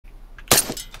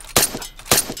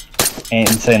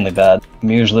insanely bad. I'm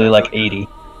usually like 80.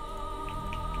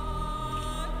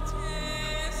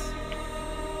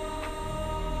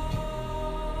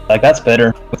 Like, that's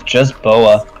better. With just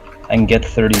Boa, I can get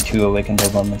 32 awakened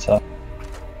elements up.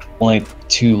 Only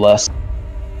 2 less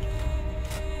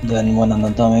than one on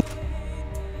the dummy.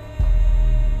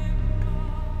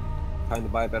 Time to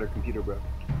buy a better computer, bro.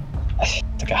 I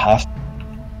think I have to.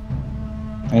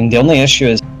 And the only issue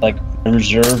is, like, my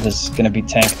reserve is gonna be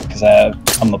tanked because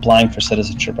I'm applying for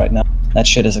citizenship right now. That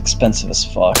shit is expensive as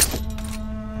fuck.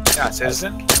 You're not a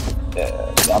citizen?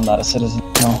 I'm not a citizen,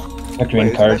 no. A green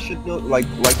Wait, card. that shit like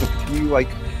a few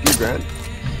grand?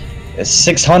 It's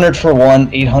 600 for one,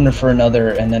 800 for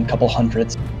another, and then a couple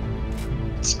hundreds.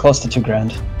 It's close to 2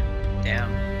 grand.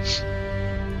 Damn.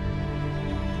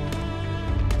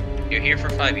 You're here for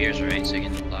 5 years, right? So you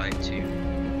can apply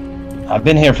to. I've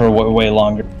been here for way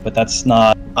longer, but that's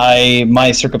not.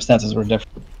 My circumstances were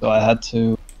different, so I had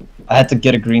to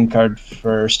get a green card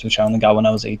first, which I only got when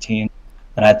I was 18,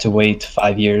 and I had to wait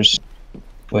 5 years,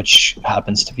 which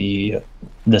happens to be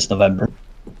this November.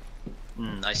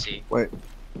 I see. Wait.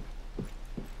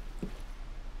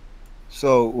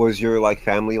 So was your like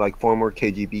family like former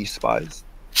KGB spies?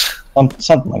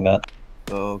 Something like that.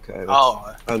 Oh, okay.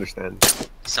 Oh. I understand. You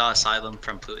saw asylum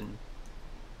from Putin.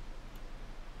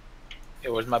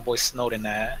 It was my boy Snowden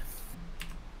at.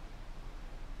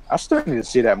 I still need to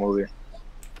see that movie.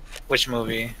 Which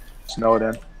movie?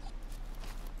 Snowden.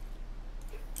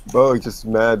 Bro, he's just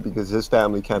mad because his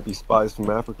family can't be spies from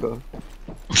Africa.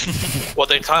 What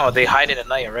they're talking about? They hide in the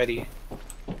night already.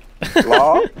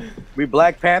 Law? We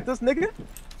Black Panthers, nigga?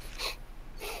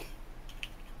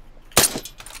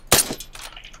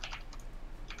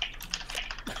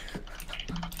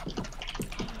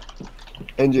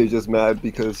 NJ just mad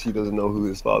because he doesn't know who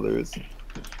his father is.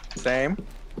 Same.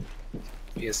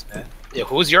 Yes, man. Yeah,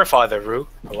 who's your father, Rue?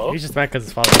 Hello? He's just mad because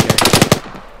his father's gay.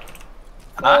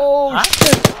 Huh?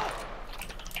 shit.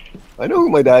 I know who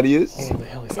my daddy is. Oh, the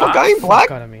hell is A guy in black?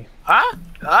 Out of me.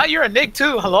 Huh? You're a Nick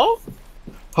too. Hello?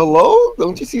 Hello?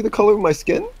 Don't you see the color of my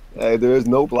skin? There is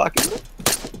no black in it.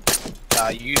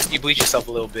 You bleach yourself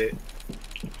a little bit.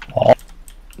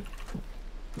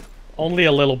 Only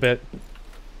a little bit.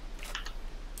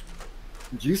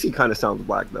 Juicy kind of sounds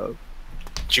black though.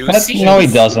 Juicy? No, he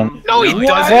doesn't. No, he What?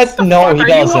 doesn't. No, he Are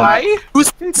you doesn't. high? Who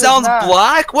sounds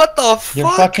black? What the fuck?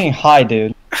 You're fucking high,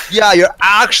 dude. Yeah, you're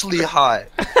actually high.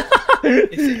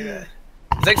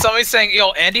 It's like somebody saying,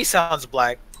 yo, Andy sounds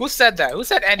black. Who said that? Who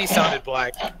said Andy sounded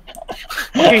black?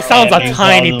 Okay, sounds a He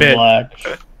tiny sounded bit. black.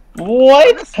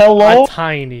 What? Hello? A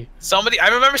tiny. Somebody, I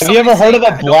remember Have somebody you ever heard of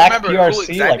saying a that. black I don't remember who PRC?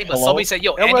 exactly, Like, but hello? somebody said,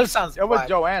 yo, Andy sounds It was black.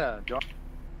 Joanna.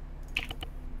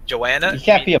 Joanna? You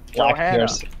can't be a black Johanna.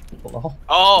 PRC. Hello?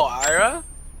 Oh, Ira?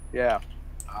 Yeah.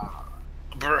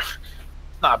 Brr.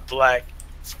 Not black.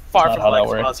 It's far Not from how black that as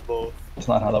works. possible. That's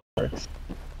not how that works.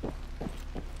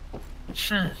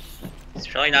 He's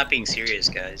probably not being serious,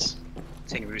 guys.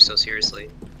 Taking Russo seriously.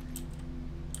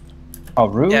 Oh,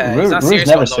 Rue? Yeah, Rue's he's not serious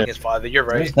never about knowing serious. his father. You're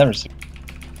right. Rue's never serious.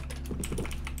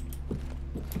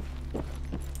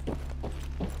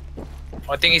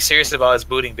 One thing he's serious about is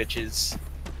booting bitches.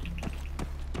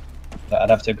 I'd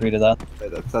have to agree to that.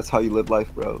 That's how you live life,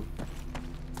 bro.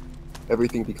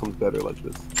 Everything becomes better like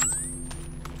this.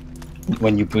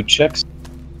 When you boot chicks?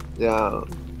 Yeah.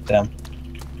 Damn.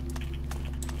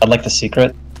 I'd like the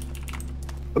secret.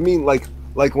 I mean, like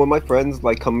when my friends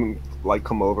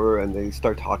come over and they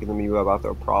start talking to me about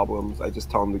their problems, I just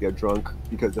tell them to get drunk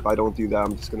because if I don't do that,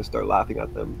 I'm just gonna start laughing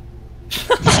at them.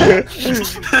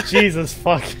 Jesus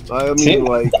fuck. I mean, See?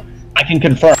 like, I can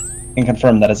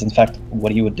confirm that is in fact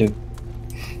what he would do.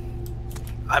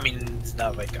 I mean, it's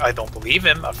not like I don't believe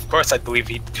him. Of course, I believe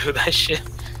he'd do that shit.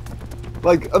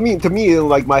 I mean, to me, in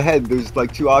like my head, there's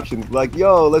like 2 options. Like,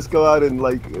 yo, let's go out and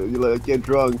get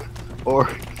drunk, or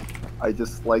I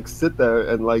just like sit there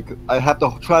and like I have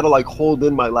to try to like hold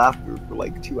in my laughter for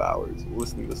like 2 hours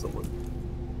listening to someone.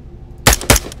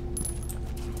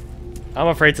 I'm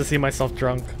afraid to see myself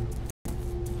drunk.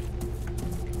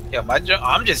 Yeah,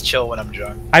 I'm just chill when I'm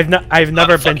drunk. I've never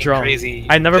been fucking drunk. crazy.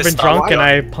 I've never Just been drunk, stop. and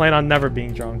I plan on never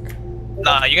being drunk.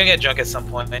 Nah, you're gonna get drunk at some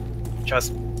point.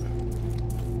 Trust me.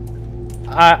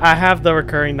 I have the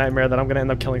recurring nightmare that I'm gonna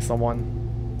end up killing someone.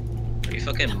 Are you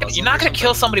fucking Muslim You're not or gonna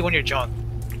kill something? somebody when you're drunk.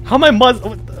 How am I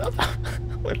Muslim?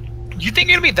 You think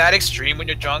you're gonna be that extreme when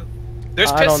you're drunk?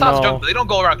 There's I pissed don't offs know. drunk, but they don't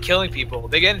go around killing people.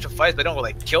 They get into fights, but they don't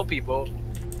like kill people.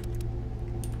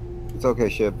 It's okay,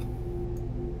 Ship.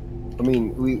 I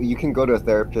mean, you can go to a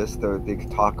therapist, or they can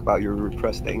talk about your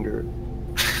repressed anger.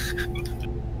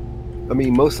 I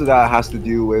mean, most of that has to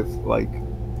do with like,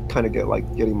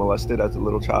 getting molested as a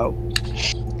little child.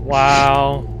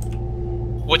 Wow.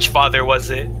 Which father was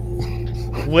it?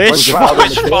 Which father?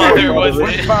 Which father was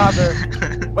Which it?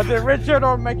 father? Was it Richard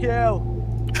or Mikhail?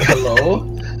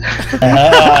 Hello?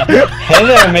 Hey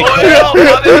there, Oh Mikhail. no,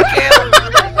 Father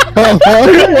Mikhail!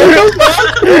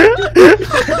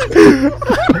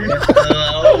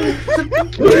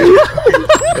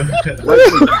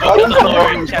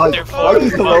 Why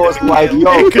is the lowest like, yo,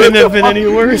 It couldn't have been any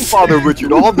worse. Father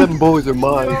Richard, all them boys are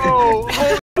mine. No.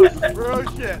 Bro,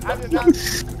 shit. I did not.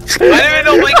 I didn't even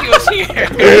know Mikey was here.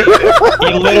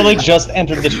 He literally just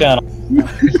entered the channel.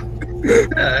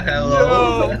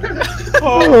 Hello?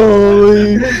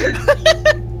 Holy.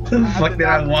 The fuck did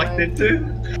I walk into?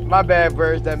 My bad,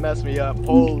 birds. That messed me up.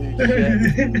 Holy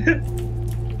shit.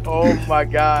 Oh my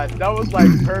god. That was like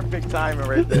perfect timing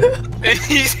right there.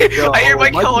 I hear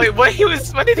Mike calling. When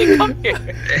did he come here?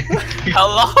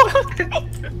 Hello?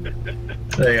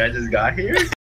 Like, I just got here?